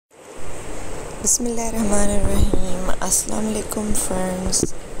Bismillahirrahmanirrahim. Assalamu alaikum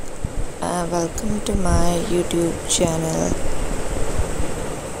friends. Welcome to my YouTube channel.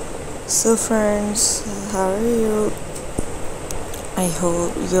 So friends, how are you? I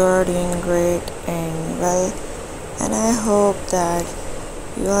hope you're doing great and well, and I hope that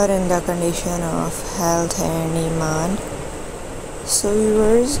you are in the condition of health and iman. So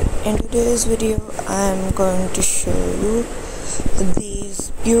viewers, in today's video I am going to show you these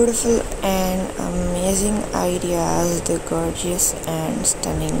beautiful and amazing ideas, the gorgeous and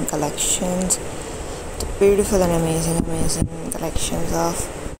stunning collections, the beautiful and amazing collections of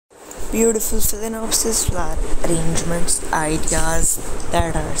beautiful phalaenopsis flower arrangements, ideas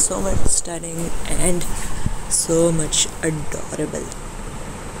that are so much stunning and so much adorable.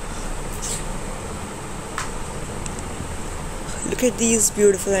 Look at these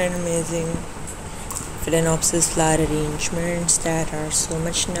beautiful and amazing phalaenopsis flower arrangements that are so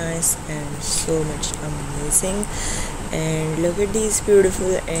much nice and so much amazing. And look at these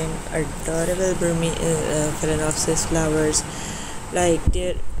beautiful and adorable phalaenopsis flowers, like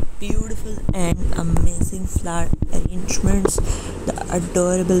they're beautiful and amazing flower arrangements. The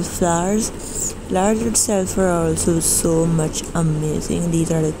adorable flowers itself are also so much amazing. These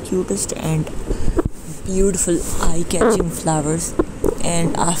are the cutest and beautiful eye-catching flowers,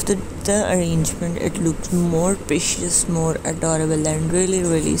 and after the arrangement it looks more precious, more adorable and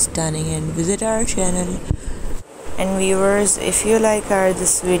really stunning. And visit our channel. And viewers, if you like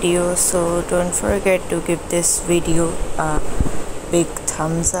this video, so don't forget to give this video a big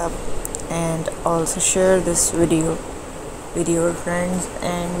thumbs up, and also share this video with your friends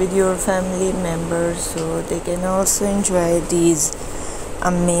and with your family members so they can also enjoy these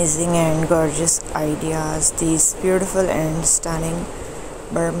amazing and gorgeous ideas, these beautiful and stunning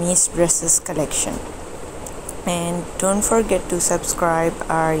Burmese dresses collection. And don't forget to subscribe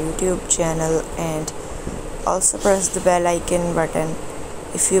our YouTube channel and also press the bell icon button.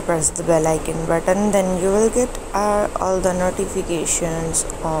 If you press the bell icon button, then you will get all the notifications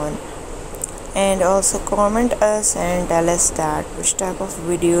on. And also comment us and tell us that which type of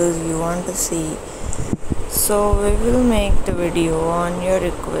videos you want to see, so we will make the video on your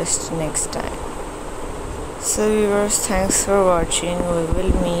request next time. So viewers, thanks for watching. We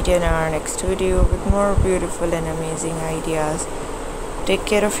will meet in our next video with more beautiful and amazing ideas. Take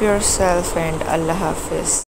care of yourself and Allah Hafiz.